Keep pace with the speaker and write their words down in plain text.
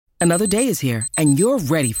Another day is here, and you're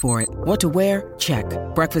ready for it. What to wear? Check.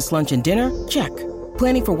 Breakfast, lunch, and dinner? Check.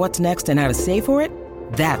 Planning for what's next and how to save for it?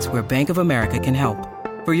 That's where Bank of America can help.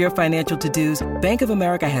 For your financial to-dos, Bank of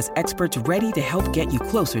America has experts ready to help get you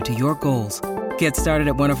closer to your goals. Get started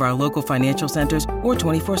at one of our local financial centers or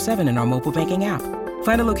 24/7 in our mobile banking app.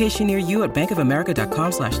 Find a location near you at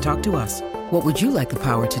bankofamerica.com/talktous. What would you like the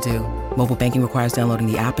power to do? Mobile banking requires downloading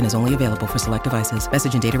the app and is only available for select devices.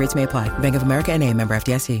 Message and data rates may apply. Bank of America N.A., member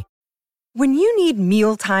FDIC. When you need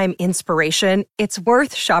mealtime inspiration, it's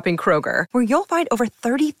worth shopping Kroger, where you'll find over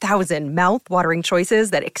 30,000 mouth-watering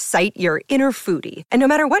choices that excite your inner foodie. And no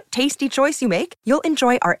matter what tasty choice you make, you'll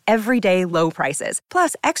enjoy our everyday low prices,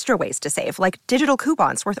 plus extra ways to save, like digital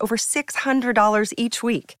coupons worth over $600 each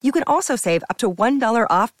week. You can also save up to $1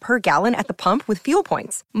 off per gallon at the pump with fuel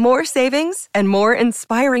points. More savings and more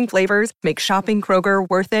inspiring flavors make shopping Kroger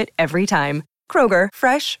worth it every time. Kroger,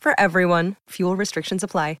 fresh for everyone. Fuel restrictions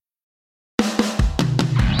apply.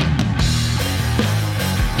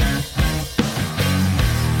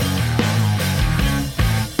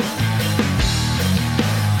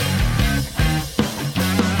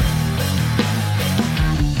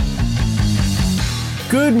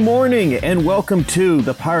 Good morning and welcome to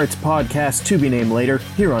the Pirates Podcast, to be named later,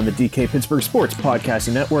 here on the DK Pittsburgh Sports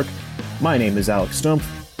Podcasting Network. My name is Alex Stumpf.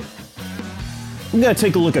 I'm going to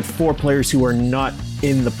take a look at 4 players who are not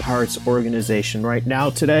in the Pirates organization right now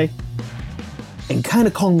today and kind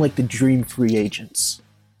of call them like the dream free agents.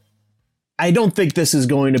 I don't think this is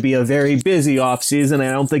going to be a very busy offseason.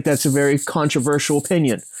 I don't think that's a very controversial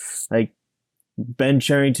opinion. Like Ben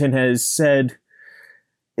Cherington has said,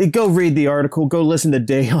 go read the article. Go listen to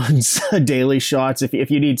Dayon's Daily Shots if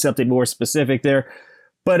you need something more specific there.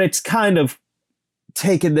 But it's kind of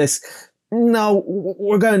taken this, no,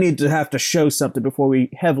 we're going to need to have to show something before we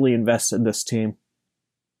heavily invest in this team.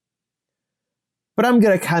 But I'm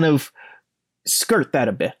going to kind of skirt that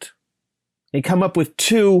a bit and come up with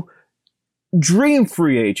 2 dream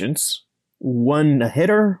free agents, one a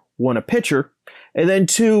hitter, one a pitcher, and then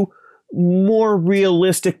 2 more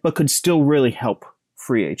realistic but could still really help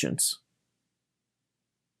free agents,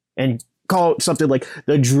 and call it something like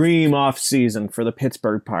the dream off season for the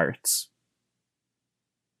Pittsburgh Pirates.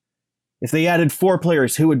 If they added 4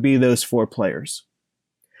 players, who would be those 4 players?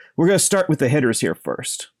 We're going to start with the hitters here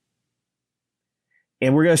first.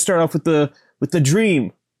 And we're going to start off with the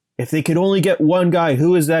dream. If they could only get one guy,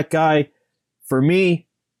 who is that guy? For me,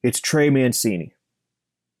 it's Trey Mancini.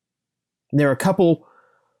 And there are a couple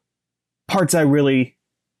parts I really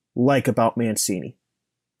like about Mancini.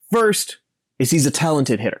 First is he's a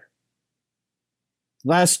talented hitter.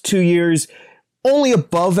 Last 2 years, only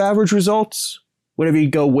above average results, whenever you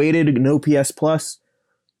go weighted and OPS plus.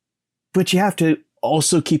 But you have to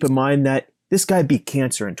also keep in mind that this guy beat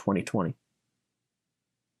cancer in 2020.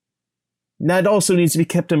 And that also needs to be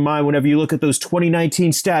kept in mind whenever you look at those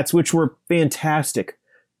 2019 stats, which were fantastic.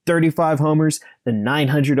 35 homers, the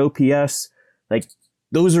 900 OPS. Like,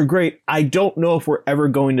 those are great. I don't know if we're ever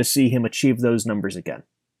going to see him achieve those numbers again.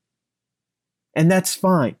 And that's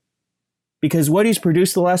fine, because what he's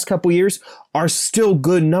produced the last couple years are still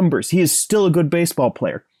good numbers. He is still a good baseball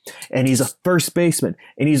player, and he's a first baseman,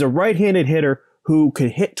 and he's a right-handed hitter who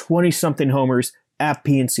could hit 20-something homers at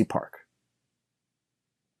PNC Park.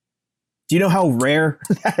 Do you know how rare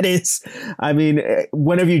that is? I mean,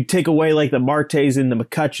 whenever you take away like the Martes and the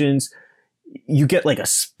McCutchens, you get like a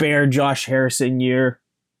spare Josh Harrison year.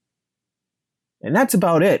 And that's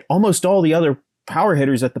about it. Almost all the other power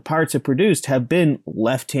hitters that the Pirates have produced have been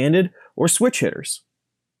left-handed or switch hitters.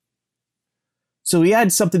 So he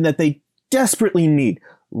had something that they desperately need,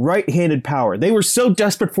 right-handed power. They were so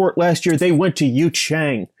desperate for it last year, they went to Yu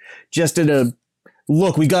Chang just in a,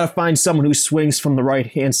 look, we got to find someone who swings from the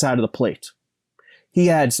right-hand side of the plate. He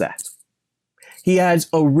adds that. He adds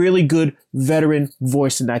a really good veteran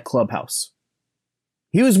voice in that clubhouse.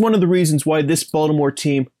 He was one of the reasons why this Baltimore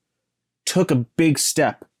team took a big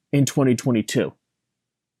step in 2022.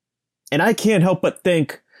 And I can't help but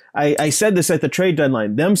think, I said this at the trade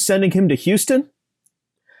deadline, them sending him to Houston,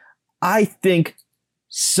 I think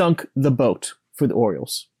sunk the boat for the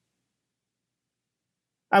Orioles.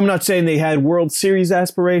 I'm not saying they had World Series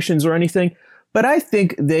aspirations or anything, but I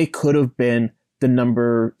think they could have been the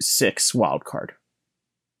number 6 wild card.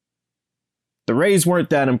 The Rays weren't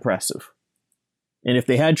that impressive. And if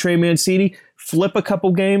they had Trey Mancini flip a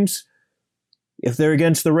couple games, if they're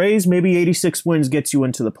against the Rays, maybe 86 wins gets you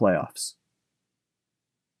into the playoffs.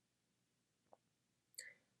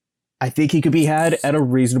 I think he could be had at a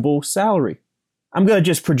reasonable salary. I'm going to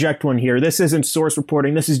just project one here. This isn't source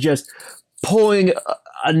reporting. This is just pulling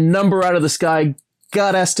a number out of the sky,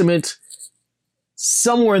 gut estimate,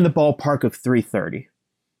 somewhere in the ballpark of 330.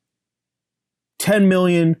 10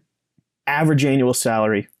 million average annual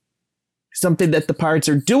salary. Something that the Pirates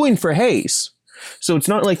are doing for Hayes. So it's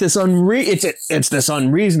not like this it's this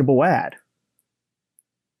unreasonable ad.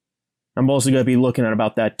 I'm also going to be looking at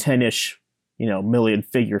about that 10-ish, million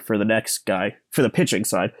figure for the next guy, for the pitching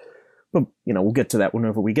side. But, we'll get to that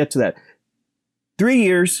whenever we get to that. 3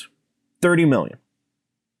 years, $30 million.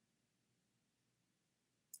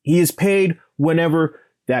 He is paid whenever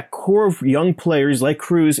that core of young players like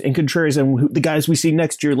Cruz and Contreras and the guys we see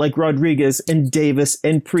next year like Rodriguez and Davis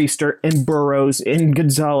and Priester and Burrows and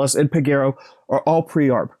Gonzalez and Peguero are all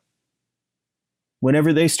pre-arb.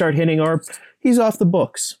 Whenever they start hitting arb, he's off the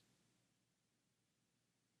books.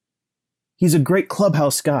 He's a great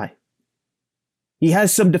clubhouse guy. He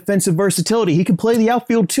has some defensive versatility. He can play the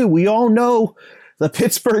outfield too. We all know the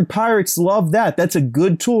Pittsburgh Pirates love that. That's a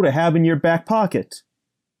good tool to have in your back pocket.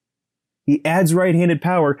 He adds right-handed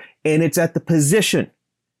power, and it's at the position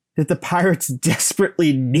that the Pirates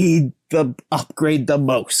desperately need the upgrade the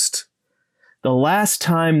most. The last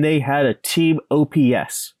time they had a team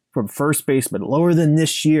OPS from first baseman lower than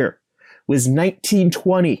this year was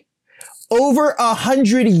 1920. Over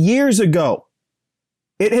 100 years ago.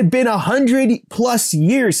 It had been 100 plus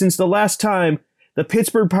years since the last time the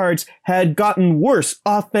Pittsburgh Pirates had gotten worse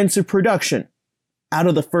offensive production out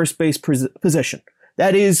of the first base position.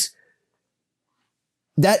 That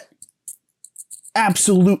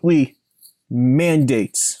absolutely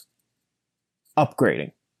mandates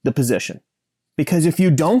upgrading the position. Because if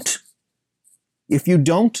you don't,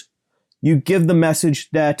 you give the message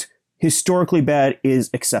that historically bad is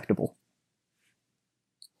acceptable.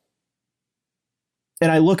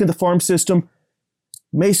 And I look at the farm system,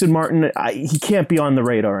 Mason Martin, he can't be on the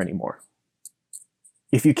radar anymore.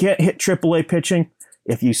 If you can't hit AAA pitching,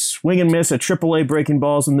 if you swing and miss at AAA breaking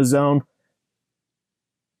balls in the zone,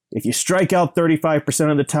 if you strike out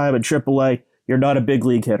 35% of the time at AAA, you're not a big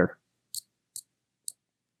league hitter.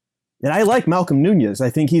 And I like Malcolm Nunez. I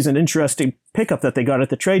think he's an interesting pickup that they got at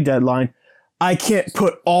the trade deadline. I can't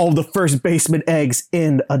put all the first baseman eggs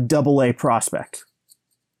in a AA prospect.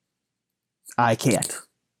 I can't.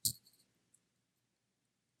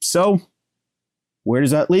 So, where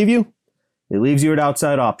does that leave you? It leaves you at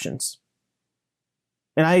outside options.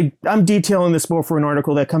 And I'm detailing this more for an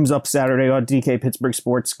article that comes up Saturday on DK Pittsburgh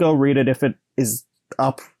Sports. Go read it if it is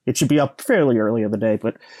up. It should be up fairly early in the day,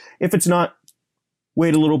 but if it's not,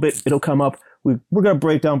 wait a little bit, it'll come up. We're going to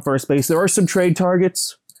break down first base. There are some trade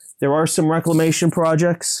targets. There are some reclamation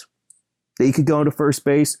projects that you could go into first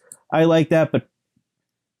base. I like that, but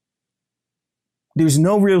there's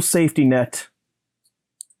no real safety net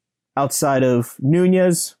outside of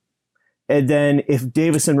Nunez. And then if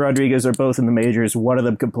Davis and Rodriguez are both in the majors, one of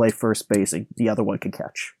them can play first base and the other one can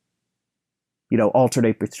catch.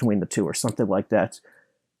 Alternate between the two or something like that.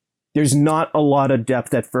 There's not a lot of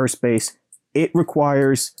depth at first base. It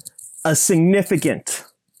requires a significant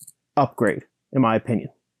upgrade, in my opinion.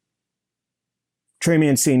 Trey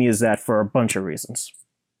Mancini is that for a bunch of reasons.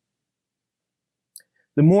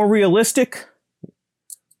 The more realistic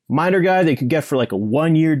minor guy they could get for like a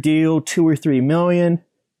 1-year deal, $2 or $3 million,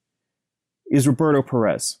 is Roberto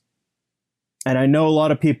Perez. And I know a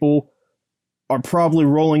lot of people are probably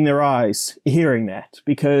rolling their eyes hearing that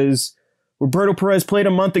because Roberto Perez played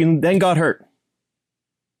a month and then got hurt.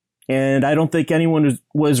 And I don't think anyone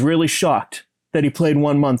was really shocked that he played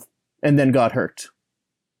 1 month and then got hurt.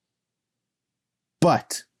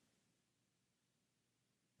 But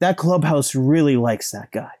that clubhouse really likes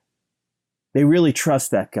that guy. They really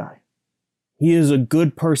trust that guy. He is a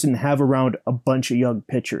good person to have around a bunch of young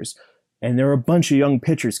pitchers. And there are a bunch of young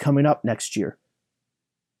pitchers coming up next year.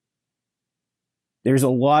 There's a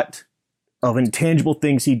lot of intangible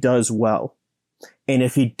things he does well. And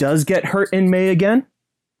if he does get hurt in May again,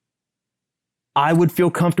 I would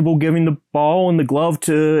feel comfortable giving the ball and the glove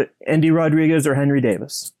to Endy Rodriguez or Henry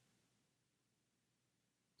Davis.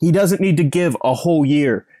 He doesn't need to give a whole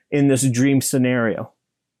year in this dream scenario.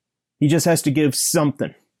 He just has to give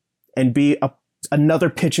something and be another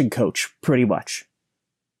pitching coach, pretty much,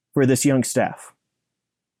 for this young staff.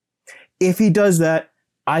 If he does that,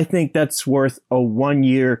 I think that's worth a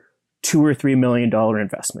 1-year, $2 or $3 million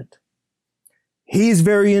investment. He's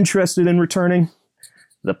very interested in returning.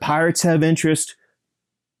 The Pirates have interest,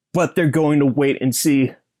 but they're going to wait and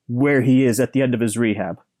see where he is at the end of his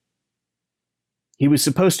rehab. He was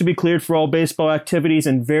supposed to be cleared for all baseball activities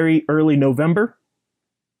in very early November.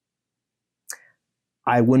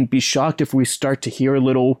 I wouldn't be shocked if we start to hear a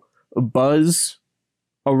little buzz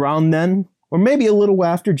around then, or maybe a little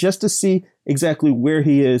after, just to see exactly where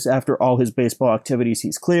he is after all his baseball activities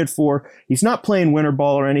he's cleared for. He's not playing winter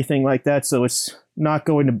ball or anything like that, so it's not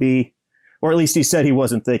going to be, or at least he said he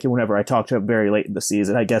wasn't thinking whenever I talked to him very late in the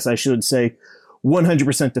season. I guess I should say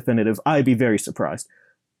 100% definitive. I'd be very surprised.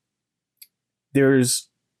 There's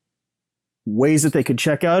ways that they could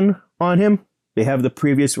check on him. They have the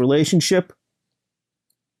previous relationship.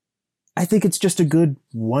 I think it's just a good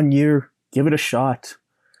 1 year. Give it a shot.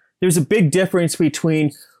 There's a big difference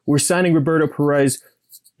between we're signing Roberto Perez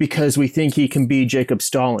because we think he can be Jacob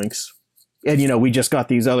Stallings. And, we just got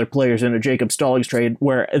these other players in a Jacob Stallings trade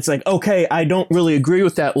where it's like, okay, I don't really agree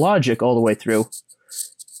with that logic all the way through.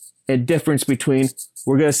 A difference between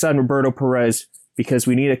we're going to sign Roberto Perez because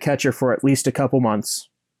we need a catcher for at least a couple months.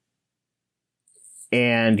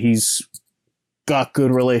 And he's got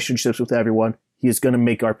good relationships with everyone. He's going to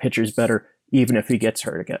make our pitchers better, even if he gets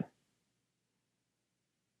hurt again.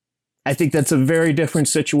 I think that's a very different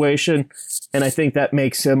situation, and I think that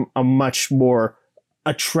makes him a much more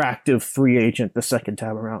attractive free agent the second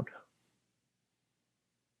time around.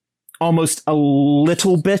 Almost a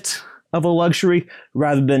little bit of a luxury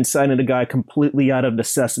rather than signing a guy completely out of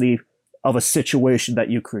necessity of a situation that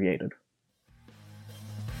you created.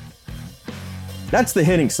 That's the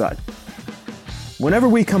hitting side. Whenever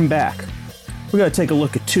we come back, we're going to take a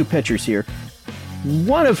look at two pitchers here,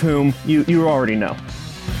 one of whom you already know.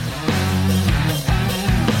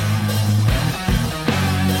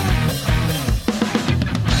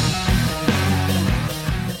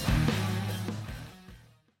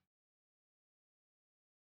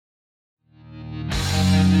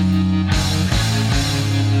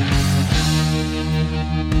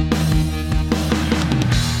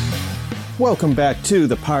 Welcome back to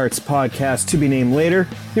the Pirates Podcast, to be named later,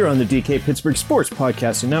 here on the DK Pittsburgh Sports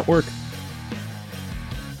Podcasting Network.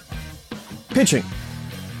 Pitching.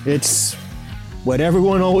 It's what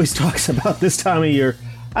everyone always talks about this time of year.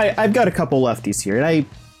 I've got a couple lefties here, and I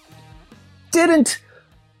didn't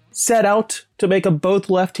set out to make them both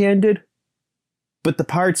left-handed, but the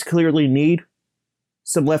Pirates clearly need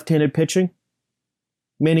some left-handed pitching.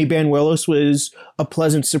 Manny Banuelos was a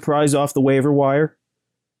pleasant surprise off the waiver wire.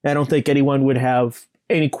 I don't think anyone would have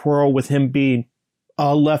any quarrel with him being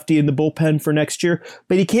a lefty in the bullpen for next year,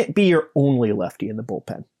 but he can't be your only lefty in the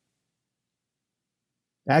bullpen.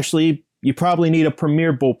 Actually, you probably need a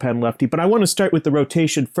premier bullpen lefty, but I want to start with the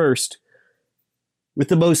rotation first, with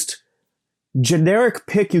the most generic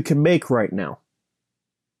pick you can make right now,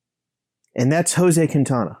 and that's Jose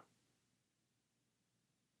Quintana.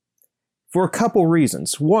 For a couple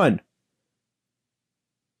reasons. One,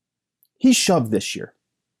 he shoved this year.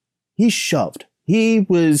 He shoved. This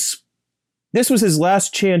was his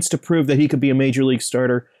last chance to prove that he could be a major league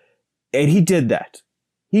starter, and he did that.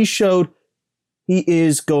 He showed he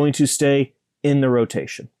is going to stay in the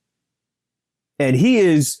rotation. And he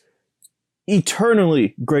is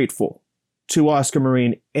eternally grateful to Oscar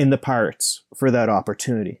Marin and the Pirates for that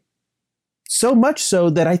opportunity. So much so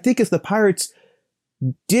that I think if the Pirates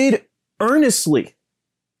did earnestly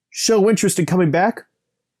show interest in coming back,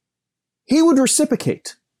 he would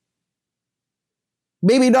reciprocate.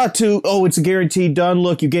 Maybe not to, it's a guaranteed done.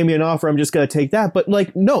 Look, you gave me an offer. I'm just going to take that. But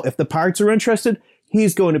no, if the Pirates are interested,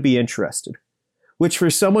 he's going to be interested. Which for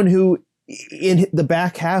someone who in the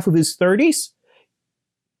back half of his 30s,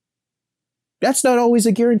 that's not always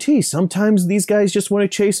a guarantee. Sometimes these guys just want to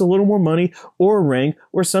chase a little more money or a ring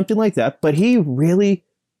or something like that. But he really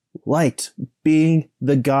liked being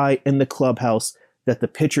the guy in the clubhouse that the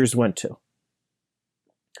pitchers went to.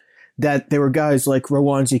 That there were guys like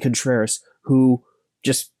Roansy Contreras who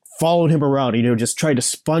just followed him around, just tried to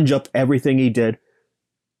sponge up everything he did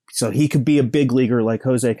so he could be a big leaguer like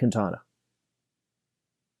Jose Quintana.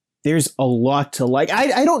 There's a lot to like.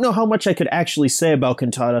 I don't know how much I could actually say about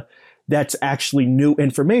Quintana that's actually new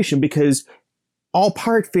information because all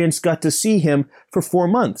Pirate fans got to see him for 4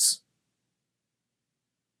 months.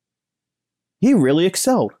 He really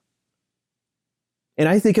excelled. And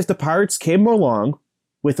I think if the Pirates came along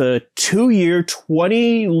with a 2-year,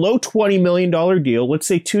 low $20 million deal, let's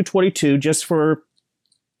say $222, just for,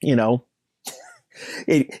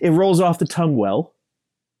 it rolls off the tongue well.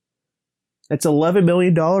 That's $11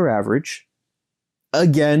 million average.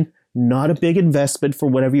 Again, not a big investment for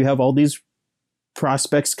whenever you have all these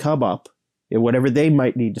prospects come up and whatever they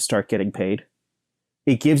might need to start getting paid.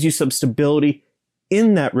 It gives you some stability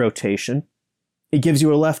in that rotation. It gives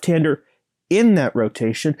you a left-hander in that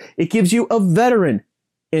rotation. It gives you a veteran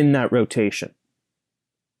in that rotation.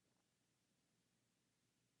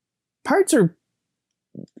 Pirates are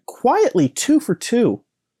quietly 2 for 2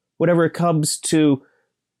 whenever it comes to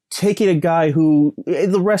taking a guy who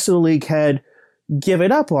the rest of the league had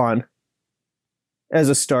given up on as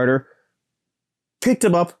a starter, picked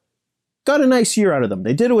him up, got a nice year out of them.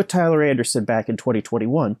 They did it with Tyler Anderson back in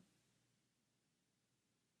 2021.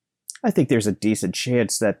 I think there's a decent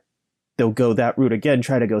chance that they'll go that route again,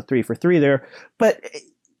 try to go 3 for 3 there. But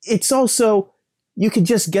it's also, you can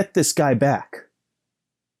just get this guy back.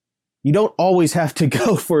 You don't always have to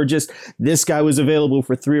go for just, this guy was available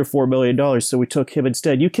for $3 or $4 million, so we took him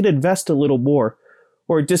instead. You can invest a little more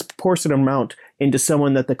or a disproportionate amount into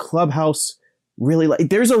someone that the clubhouse really like.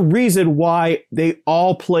 There's a reason why they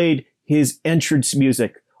all played his entrance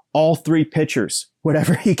music, all 3 pitchers,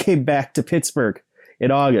 whenever he came back to Pittsburgh in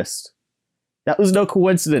August. That was no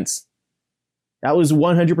coincidence. That was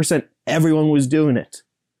 100%. Everyone was doing it.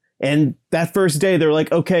 And that first day, they're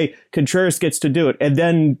like, okay, Contreras gets to do it. And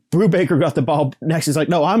then Brubaker got the ball next. He's like,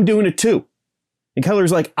 no, I'm doing it too. And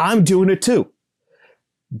Keller's like, I'm doing it too.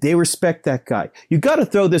 They respect that guy. You got to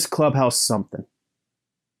throw this clubhouse something.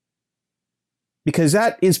 Because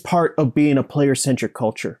that is part of being a player-centric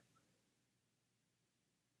culture.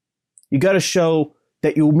 You got to show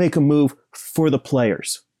that you'll make a move for the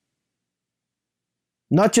players.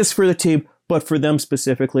 Not just for the team, but for them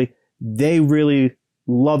specifically. They really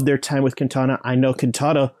loved their time with Quintana. I know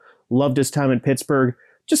Quintana loved his time in Pittsburgh.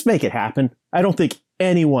 Just make it happen. I don't think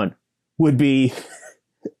anyone would be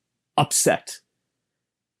upset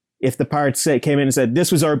if the Pirates came in and said,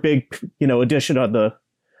 this was our big, addition on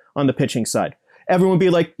the pitching side. Everyone would be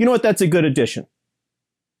like, you know what? That's a good addition.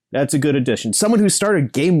 That's a good addition. Someone who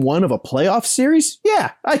started game 1 of a playoff series?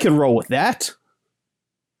 Yeah, I can roll with that.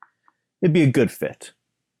 It'd be a good fit.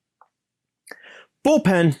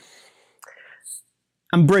 Bullpen.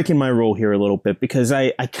 I'm breaking my rule here a little bit because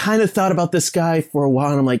I kind of thought about this guy for a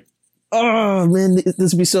while and I'm like, oh man,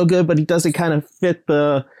 this would be so good, but he doesn't kind of fit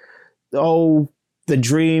the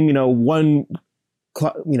dream, one,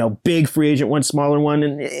 big free agent, one smaller one.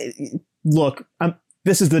 And look,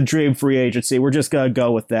 this is the dream free agency. We're just going to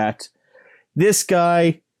go with that. This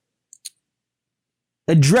guy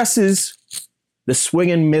addresses the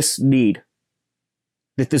swing and miss need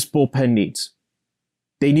that this bullpen needs.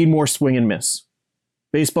 They need more swing and miss.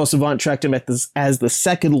 Baseball Savant tracked him as the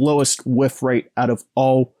second lowest whiff rate out of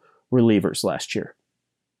all relievers last year.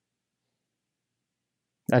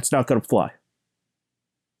 That's not going to fly.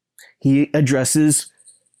 He addresses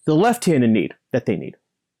the left-handed need that they need.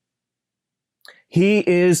 He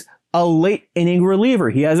is a late inning reliever.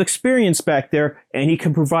 He has experience back there, and he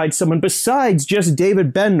can provide someone besides just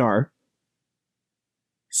David Bednar,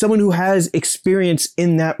 someone who has experience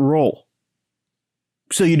in that role.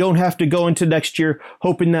 So you don't have to go into next year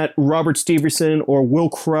hoping that Robert Stevenson or Will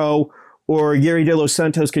Crow or Yeri De Los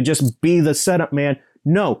Santos could just be the setup man.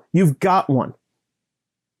 No, you've got one.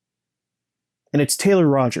 And it's Taylor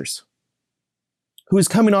Rogers, who is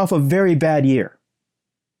coming off a very bad year.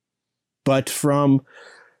 But from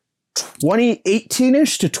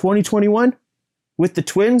 2018-ish to 2021 with the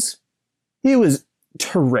Twins, he was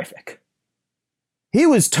terrific. He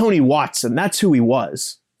was Tony Watson. That's who he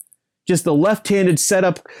was. Just the left-handed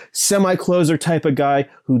setup, semi-closer type of guy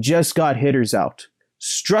who just got hitters out.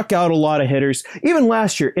 Struck out a lot of hitters. Even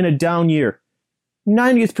last year, in a down year,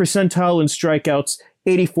 90th percentile in strikeouts,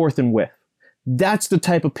 84th in whiff. That's the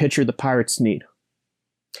type of pitcher the Pirates need.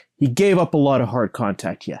 He gave up a lot of hard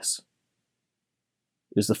contact, yes.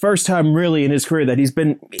 It was the first time really in his career that he's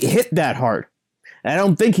been hit that hard. And I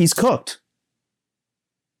don't think he's cooked.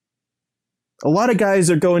 A lot of guys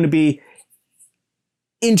are going to be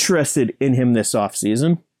interested in him this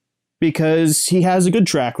offseason because he has a good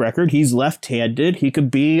track record. He's left-handed. He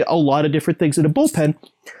could be a lot of different things in a bullpen.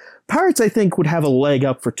 Pirates, I think, would have a leg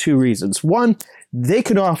up for 2 reasons. One, they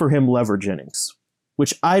could offer him leverage innings,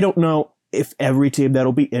 which I don't know if every team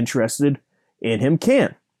that'll be interested in him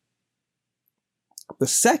can. The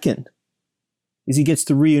second is he gets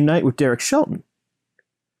to reunite with Derek Shelton,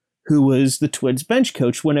 who was the Twins bench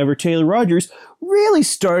coach whenever Taylor Rogers really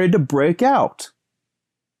started to break out.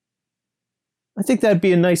 I think that'd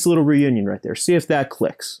be a nice little reunion right there. See if that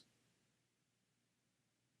clicks.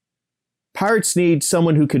 Pirates need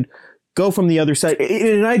someone who could go from the other side.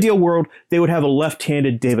 In an ideal world, they would have a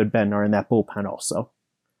left-handed David Bednar in that bullpen also.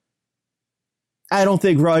 I don't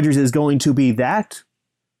think Rogers is going to be that,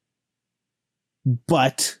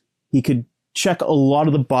 but he could check a lot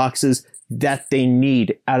of the boxes that they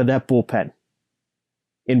need out of that bullpen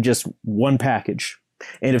in just one package.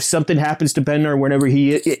 And if something happens to Bednar whenever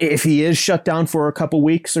if he is shut down for a couple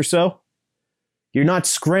weeks or so, you're not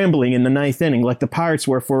scrambling in the 9th inning like the Pirates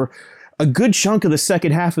were for a good chunk of the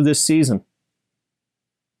second half of this season.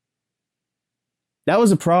 That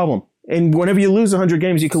was a problem. And whenever you lose 100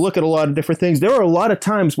 games, you can look at a lot of different things. There were a lot of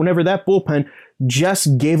times whenever that bullpen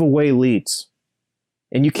just gave away leads.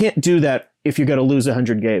 And you can't do that if you're going to lose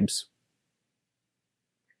 100 games.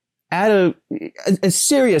 Add a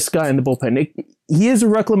serious guy in the bullpen. He is a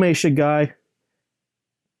reclamation guy.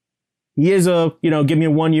 He is a, give me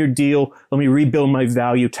a 1-year deal, let me rebuild my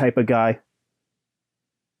value type of guy.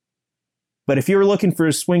 But if you're looking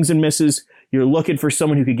for swings and misses, you're looking for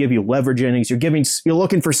someone who could give you leverage innings, you're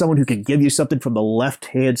looking for someone who could give you something from the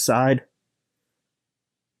left-hand side,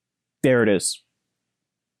 there it is.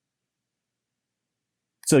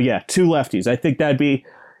 So yeah, 2 lefties. I think that'd be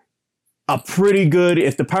a pretty good,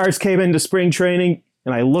 if the Pirates came into spring training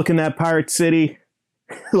and I look in that Pirate City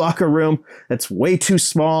locker room that's way too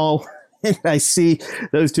small, and I see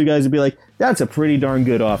those 2 guys would be like, that's a pretty darn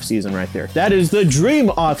good offseason right there. That is the dream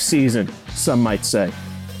offseason, some might say.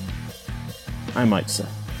 I might say.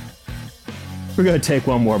 We're going to take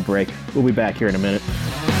one more break. We'll be back here in a minute.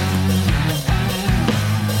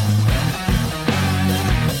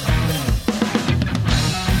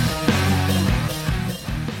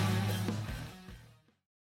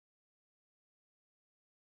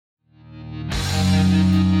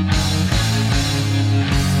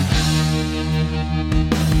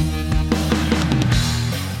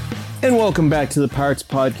 And welcome back to the Pirates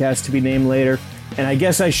Podcast, to be named later. And I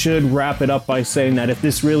guess I should wrap it up by saying that if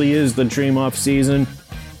this really is the dream off season,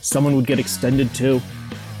 someone would get extended too.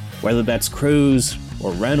 Whether that's Cruz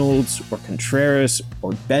or Reynolds or Contreras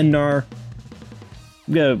or Bednar.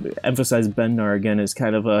 I'm going to emphasize Bednar again as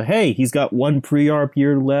kind of a, hey, he's got 1 pre-arb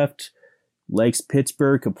year left. Likes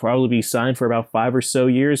Pittsburgh, could probably be signed for about 5 or so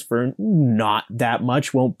years for not that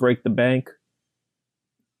much, won't break the bank.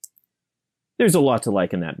 There's a lot to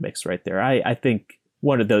like in that mix right there. I think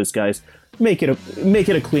one of those guys, make it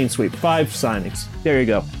a clean sweep. 5 signings. There you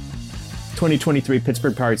go. 2023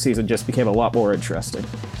 Pittsburgh Pirates season just became a lot more interesting.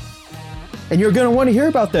 And you're going to want to hear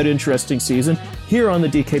about that interesting season here on the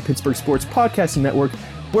DK Pittsburgh Sports Podcasting Network,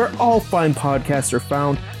 where all fine podcasts are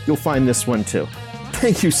found. You'll find this one too.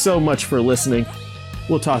 Thank you so much for listening.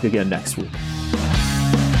 We'll talk again next week.